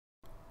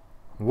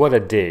what a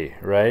day,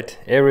 right?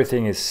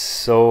 Everything is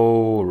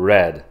so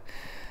red,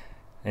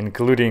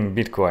 including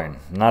Bitcoin,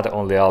 not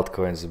only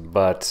altcoins,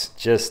 but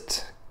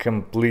just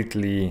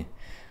completely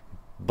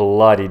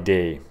bloody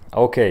day.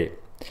 Okay,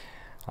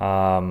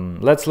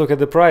 let's look at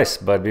the price,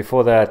 but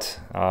before that,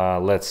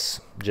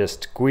 let's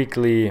just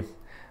quickly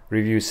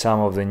review some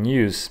of the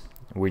news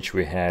which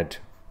we had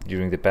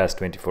during the past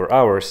 24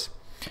 hours.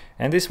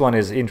 And this one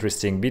is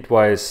interesting.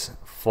 Bitwise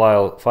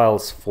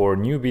files for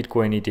new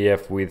Bitcoin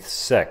ETF with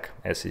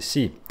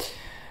SEC.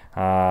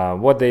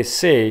 What they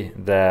say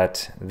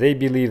that they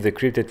believe the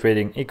crypto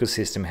trading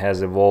ecosystem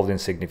has evolved in a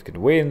significant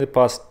way in the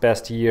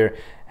past year.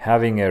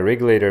 Having a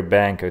regulator,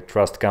 bank, or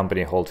trust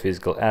company hold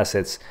physical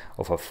assets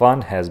of a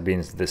fund has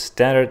been the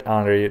standard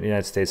under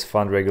United States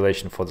fund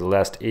regulation for the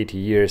last 80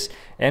 years,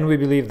 and we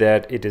believe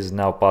that it is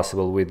now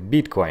possible with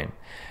Bitcoin.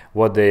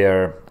 What they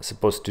are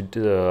supposed to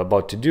do,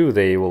 about to do,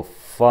 they will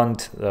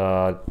fund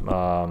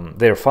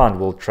their fund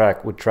would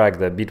track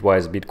the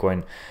Bitwise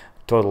Bitcoin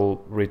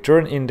Total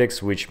Return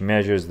Index, which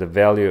measures the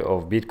value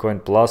of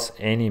Bitcoin plus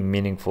any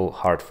meaningful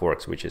hard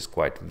forks, which is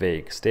quite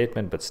vague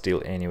statement, but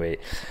still anyway.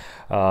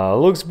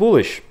 Looks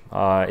bullish.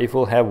 If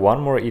we'll have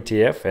one more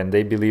ETF, and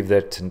they believe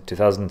that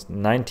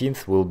 2019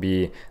 will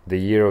be the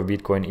year of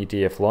Bitcoin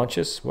ETF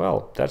launches,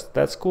 well,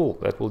 that's cool.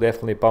 That will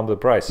definitely pump the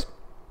price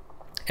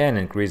and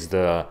increase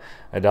the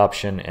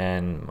adoption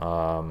and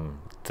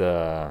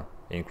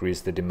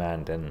increase the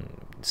demand and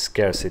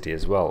scarcity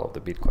as well of the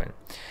Bitcoin.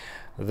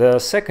 The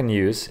second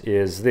news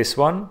is this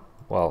one.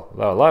 Well,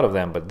 there are a lot of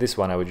them, but this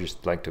one I would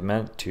just like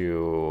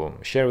to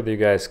share with you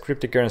guys.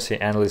 Cryptocurrency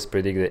analysts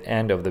predict the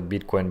end of the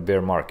Bitcoin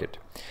bear market.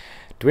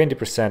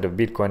 20% of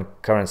Bitcoin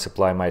current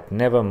supply might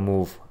never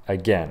move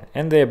again.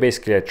 And they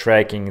basically are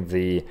tracking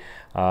the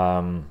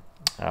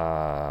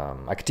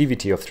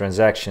activity of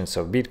transactions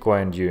of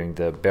Bitcoin during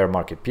the bear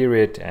market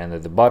period, and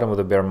at the bottom of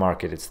the bear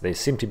market, they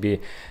seem to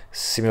be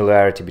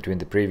similarity between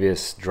the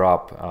previous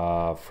drop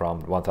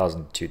from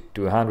 1,000 to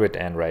 200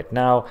 and right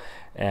now.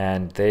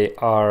 And they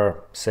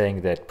are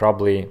saying that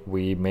probably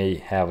we may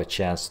have a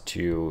chance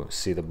to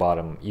see the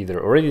bottom,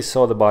 either already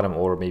saw the bottom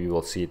or maybe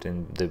we'll see it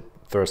in the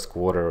first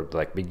quarter,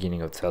 like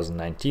beginning of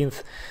 2019.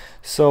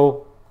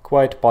 So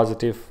quite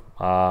positive,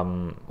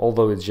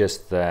 although it's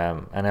just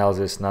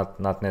analysis,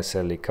 not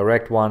necessarily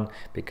correct one,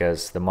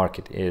 because the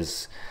market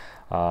is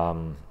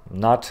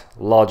not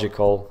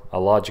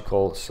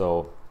illogical,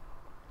 so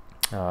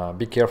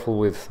be careful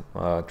with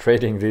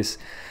trading this.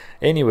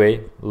 Anyway,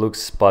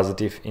 looks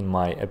positive in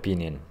my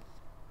opinion.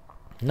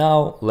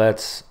 Now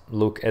let's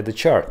look at the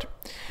chart,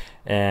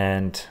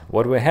 and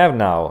what we have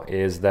now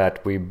is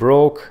that we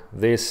broke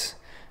this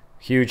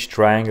huge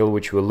triangle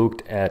which we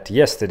looked at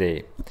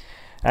yesterday.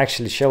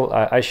 Actually,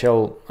 I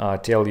shall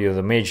tell you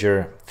the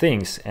major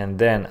things, and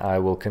then I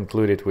will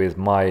conclude it with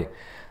my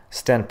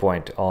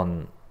standpoint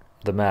on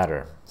the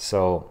matter.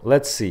 So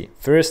let's see.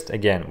 First,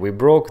 again, we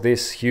broke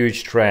this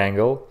huge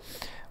triangle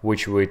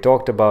which we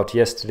talked about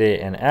yesterday,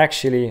 and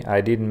actually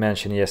I didn't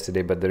mention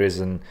yesterday, but there is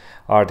an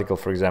article,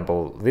 for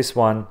example this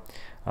one,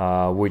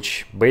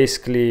 which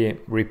basically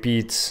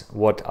repeats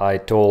what I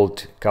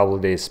told a couple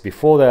of days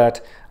before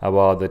that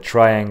about the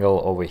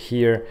triangle over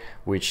here,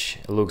 which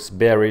looks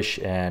bearish,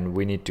 and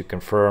we need to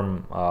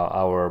confirm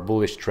our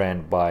bullish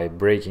trend by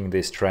breaking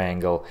this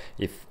triangle.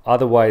 If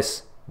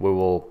otherwise, we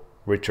will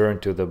return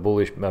to the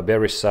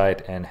bearish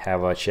side and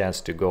have a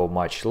chance to go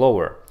much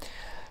lower.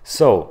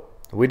 So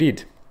we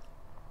did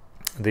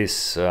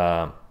this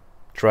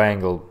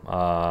triangle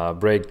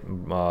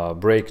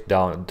break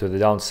down to the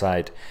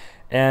downside,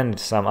 and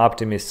some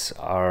optimists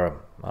are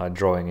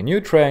drawing a new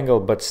triangle,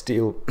 but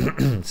still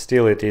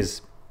it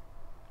is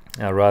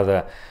a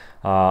rather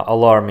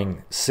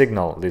alarming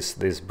signal,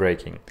 this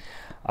breaking.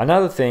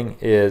 Another thing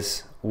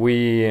is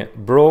we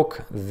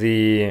broke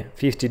the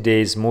 50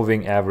 days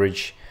moving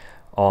average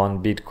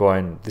on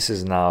Bitcoin. This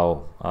is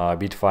now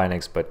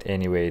Bitfinex, but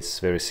anyway, it's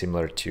very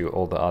similar to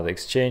all the other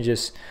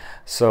exchanges.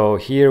 So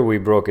here we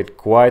broke it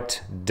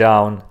quite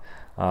down,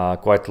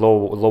 quite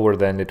lower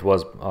than it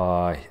was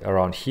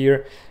around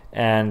here,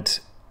 and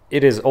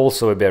it is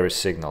also a bearish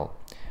signal.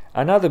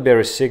 Another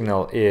bearish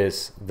signal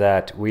is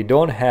that we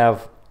don't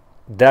have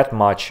that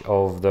much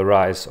of the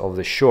rise of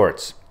the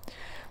shorts.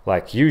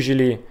 Like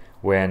usually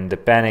when the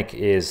panic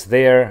is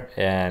there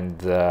and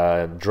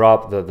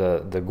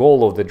the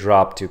goal of the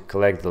drop to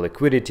collect the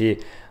liquidity,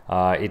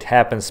 it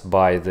happens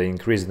by the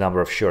increased number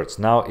of shorts.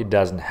 Now it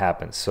doesn't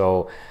happen.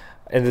 So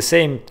at the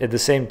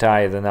same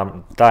time,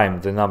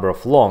 the number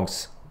of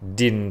longs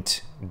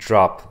didn't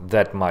drop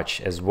that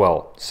much as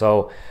well.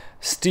 So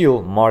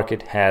still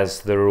market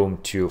has the room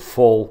to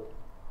fall,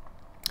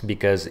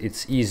 because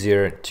it's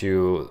easier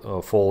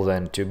to fall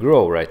than to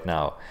grow right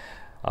now,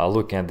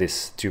 looking at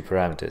these two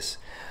parameters.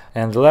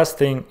 And the last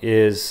thing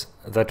is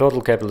the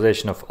total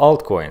capitalization of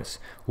altcoins,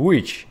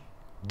 which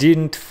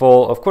didn't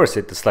fall. Of course,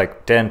 it's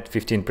like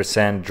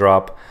 10-15%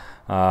 drop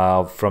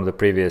from the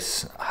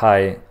previous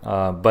high,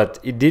 but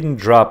it didn't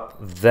drop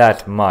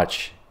that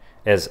much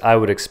as I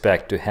would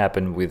expect to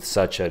happen with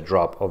such a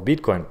drop of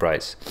Bitcoin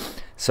price.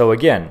 So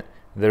again,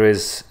 there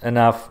is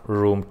enough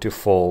room to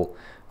fall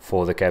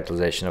for the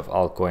capitalization of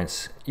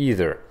altcoins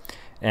either.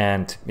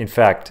 And in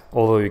fact,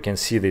 although you can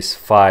see this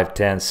 5,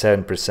 10,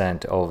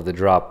 7% of the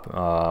drop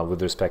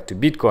with respect to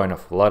Bitcoin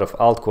of a lot of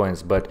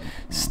altcoins, but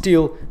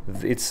still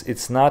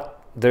it's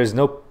not, there's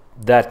no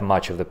that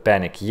much of the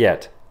panic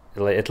yet,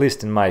 at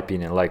least in my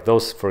opinion. Like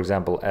those, for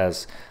example,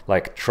 as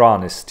like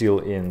Tron is still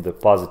in the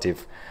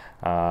positive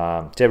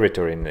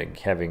territory and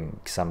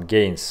having some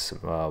gains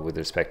with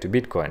respect to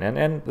Bitcoin,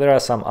 and there are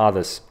some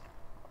others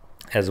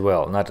as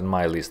well, not in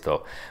my list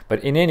though.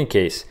 But in any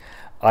case,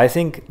 I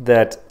think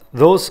that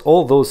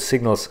all those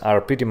signals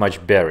are pretty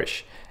much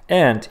bearish,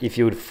 and if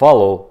you would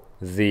follow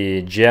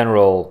the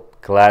general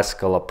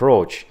classical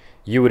approach,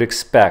 you would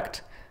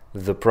expect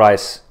the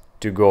price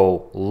to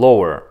go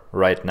lower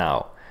right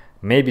now,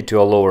 maybe to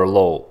a lower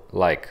low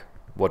like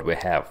what we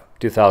have,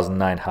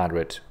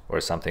 2,900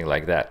 or something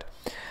like that.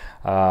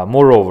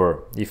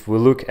 Moreover, if we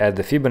look at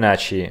the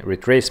Fibonacci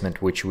retracement,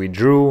 which we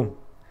drew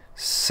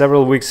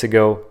several weeks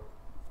ago,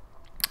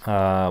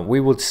 we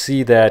would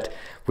see that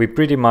we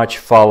pretty much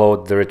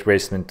followed the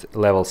retracement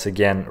levels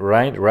again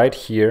right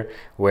here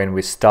when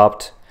we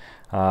stopped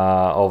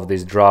of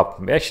this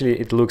drop. Actually,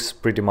 it looks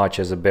pretty much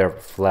as a bear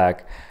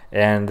flag,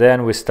 and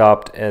then we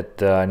stopped at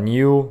the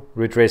new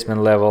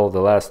retracement level,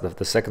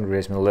 the second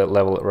retracement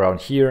level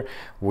around here,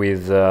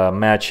 with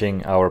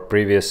matching our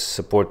previous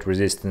support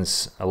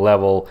resistance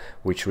level,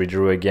 which we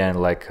drew again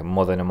like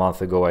more than a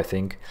month ago, I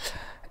think.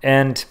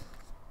 And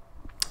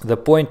the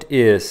point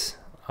is,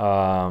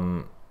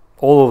 all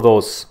of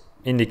those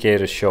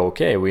indicators show,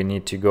 okay, we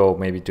need to go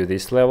maybe to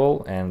this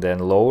level and then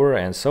lower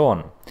and so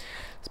on.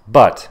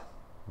 But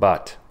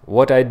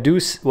what I do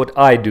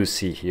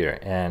see here,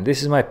 and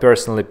this is my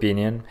personal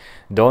opinion,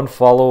 don't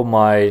follow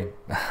my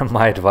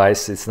my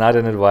advice. It's not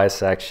an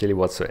advice actually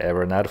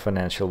whatsoever, not a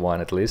financial one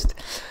at least.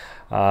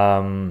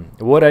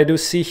 What I do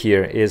see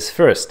here is,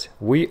 first,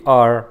 we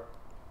are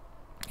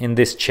in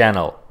this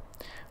channel,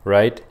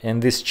 right? In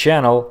this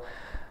channel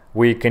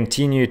we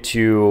continue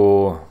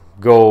to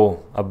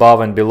go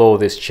above and below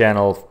this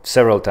channel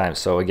several times.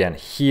 So again,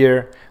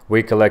 here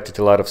we collected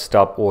a lot of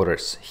stop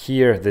orders,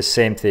 here the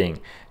same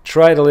thing,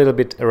 tried a little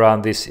bit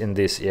around this in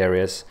these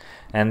areas,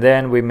 and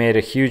then we made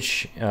a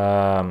huge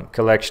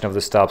collection of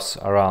the stops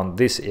around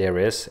these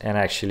areas, and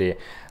actually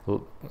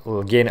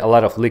gain a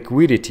lot of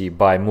liquidity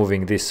by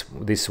moving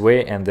this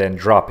way and then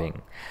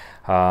dropping.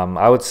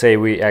 I would say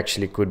we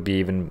actually could be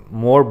even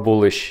more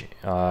bullish,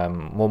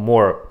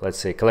 more, let's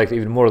say, collect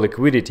even more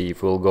liquidity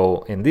if we'll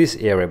go in this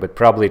area, but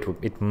probably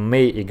it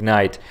may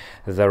ignite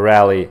the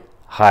rally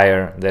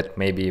higher that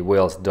maybe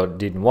whales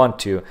didn't want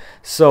to.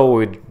 So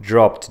we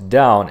dropped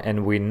down,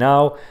 and we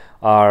now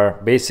are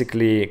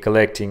basically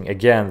collecting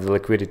again the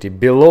liquidity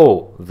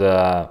below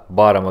the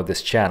bottom of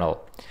this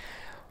channel.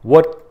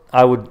 What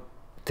I would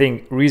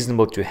think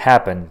reasonable to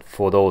happen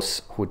for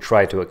those who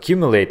try to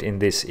accumulate in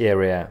this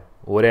area,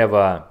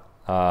 whatever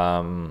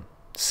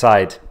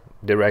side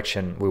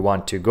direction we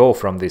want to go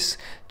from this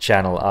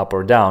channel, up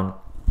or down,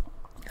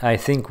 I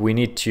think we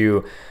need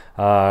to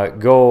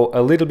go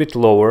a little bit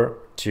lower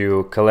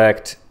to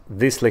collect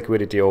this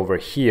liquidity over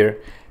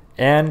here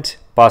and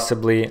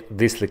possibly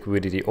this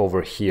liquidity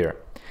over here.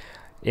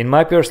 In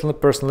my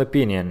personal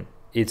opinion,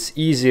 it's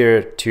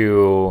easier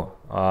to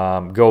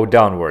go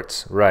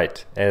downwards,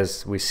 right,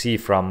 as we see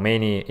from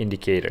many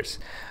indicators.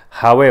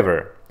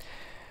 However,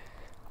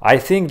 I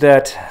think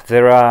that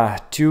there are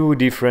two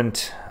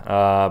different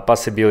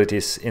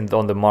possibilities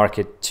on the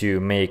market to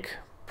make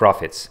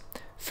profits.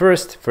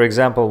 First, for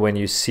example, when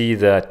you see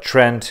the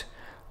trend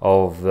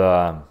of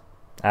the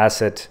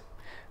asset,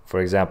 for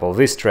example,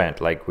 this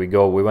trend, like we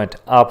went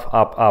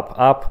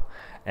up,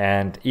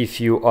 and if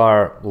you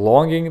are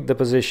longing the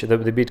position,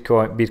 the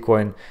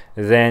Bitcoin,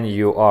 then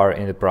you are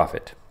in the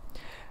profit.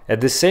 At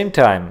the same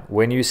time,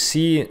 when you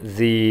see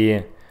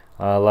the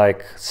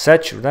like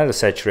not a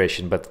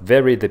saturation, but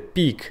the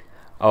peak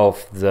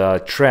of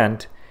the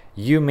trend,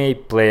 you may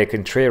play a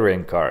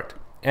contrarian card,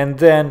 and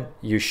then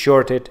you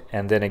short it,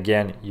 and then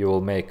again you will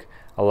make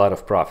a lot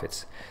of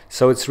profits.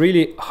 So it's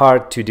really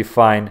hard to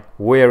define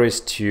where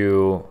is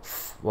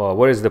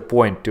the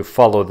point to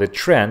follow the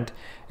trend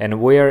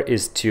and where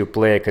is to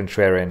play a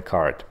contrarian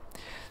card.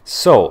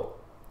 So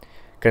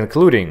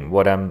concluding,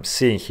 what I'm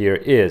seeing here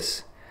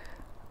is,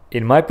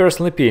 in my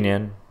personal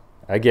opinion,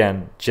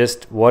 again,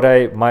 just what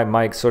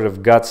my sort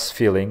of guts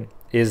feeling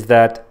is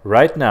that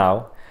right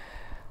now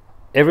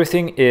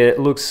everything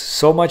looks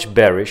so much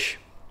bearish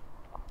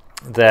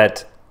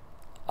that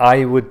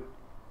I would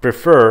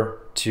prefer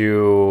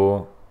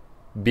to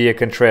be a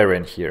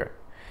contrarian here.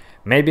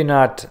 Maybe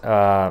not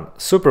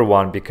super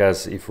one,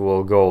 because if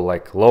we'll go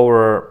like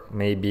lower,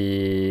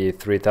 maybe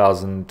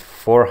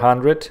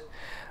 3,400,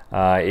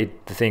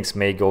 things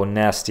may go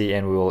nasty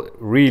and we will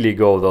really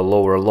go the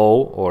lower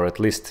low, or at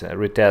least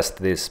retest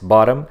this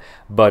bottom.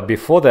 But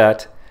before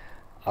that,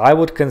 I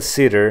would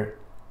consider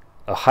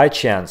a high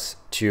chance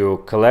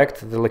to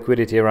collect the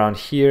liquidity around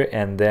here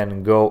and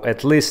then go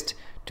at least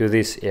to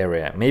this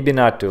area, maybe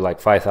not to like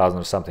 5,000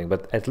 or something,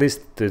 but at least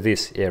to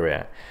this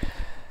area.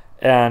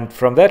 And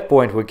from that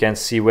point we can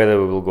see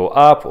whether we will go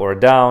up or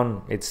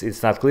down.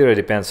 It's not clear. It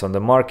depends on the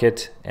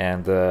market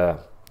and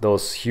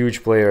those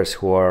huge players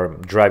who are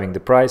driving the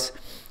price.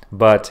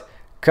 But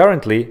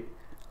currently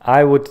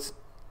I would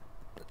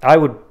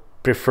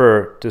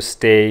prefer to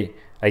stay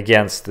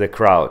against the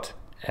crowd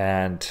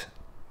and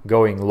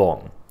going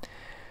long.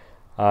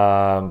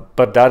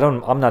 But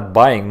I'm not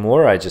buying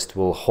more. I just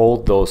will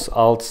hold those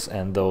alts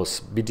and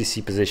those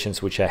BTC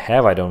positions which I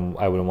have. I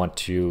wouldn't want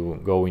to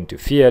go into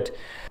fiat.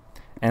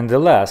 And the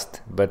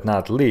last but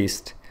not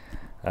least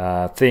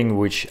thing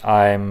which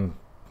I'm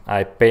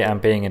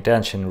paying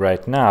attention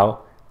right now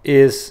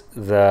is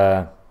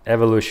the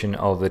evolution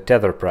of the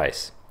Tether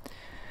price.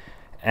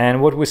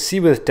 And what we see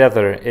with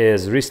Tether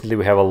is recently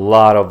we have a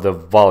lot of the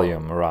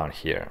volume around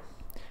here.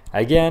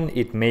 Again,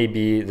 it may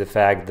be the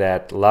fact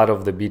that a lot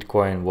of the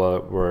Bitcoins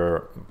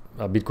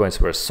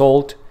were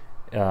sold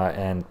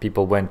and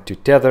people went to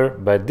Tether,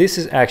 but this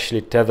is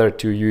actually Tether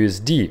to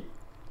USD.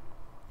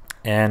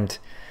 And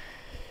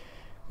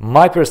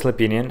my personal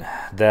opinion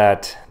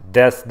that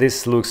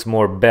this looks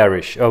more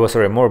bearish,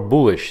 more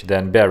bullish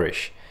than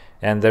bearish.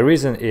 And the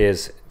reason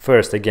is,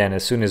 first, again,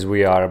 as soon as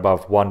we are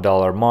above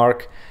 $1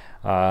 mark,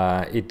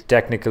 it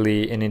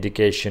technically an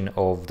indication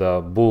of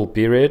the bull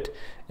period.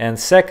 And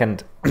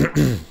second,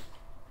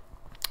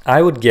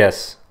 I would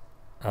guess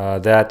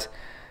that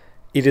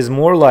it is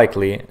more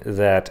likely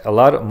that a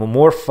lot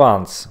more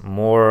funds,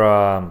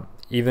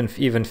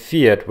 even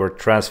fiat were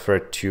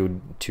transferred to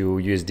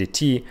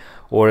USDT,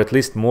 or at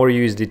least more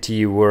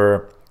USDT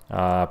were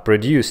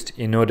produced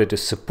in order to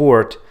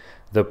support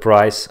the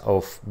price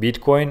of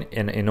Bitcoin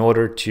and in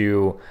order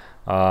to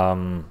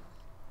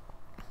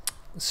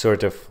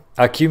sort of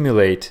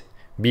accumulate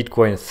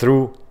Bitcoin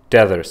through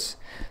tethers.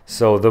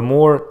 So the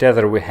more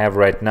tether we have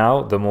right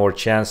now, the more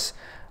chance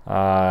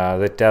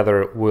the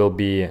tether will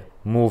be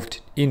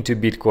moved into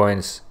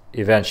Bitcoins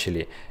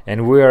eventually.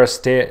 And we are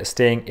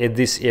staying at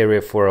this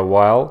area for a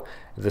while,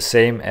 the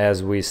same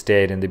as we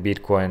stayed in the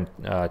Bitcoin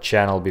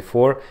channel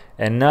before.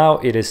 And now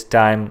it is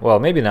time, well,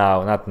 maybe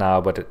now, not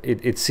now, but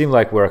it seemed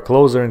like we're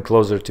closer and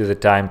closer to the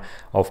time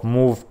of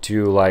move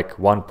to like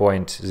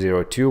 1.02,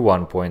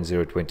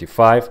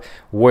 1.025,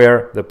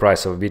 where the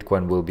price of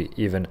Bitcoin will be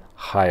even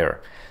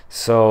higher.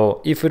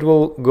 So if it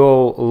will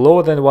go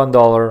lower than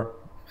 $1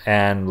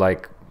 and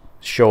like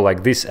show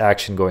like this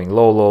action going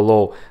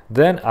low,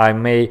 then I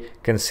may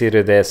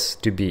consider this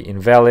to be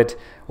invalid,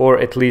 or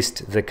at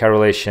least the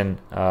correlation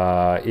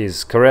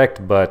is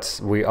correct, but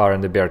we are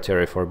in the bear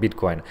territory for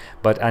Bitcoin.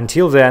 But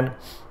until then,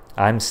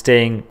 I'm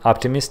staying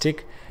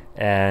optimistic,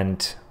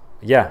 and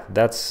yeah,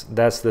 that's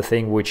the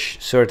thing which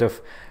sort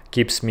of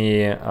keeps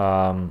me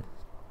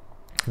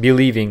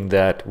believing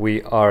that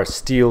we are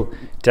still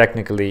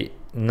technically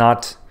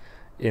not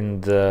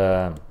in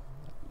the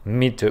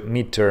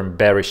midterm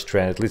bearish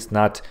trend, at least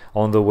not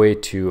on the way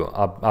to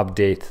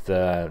update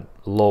the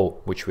low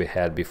which we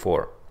had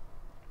before.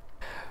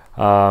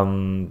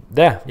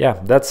 Yeah,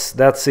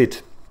 that's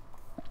it.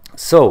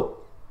 So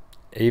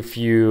if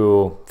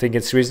you think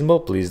it's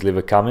reasonable, please leave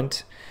a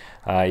comment.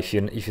 If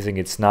you think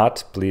it's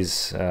not,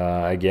 please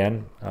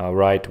again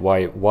write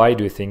why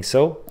do you think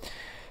so,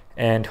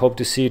 and hope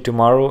to see you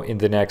tomorrow in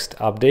the next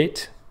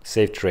update.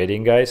 Safe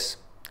trading, guys.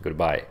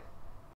 Goodbye.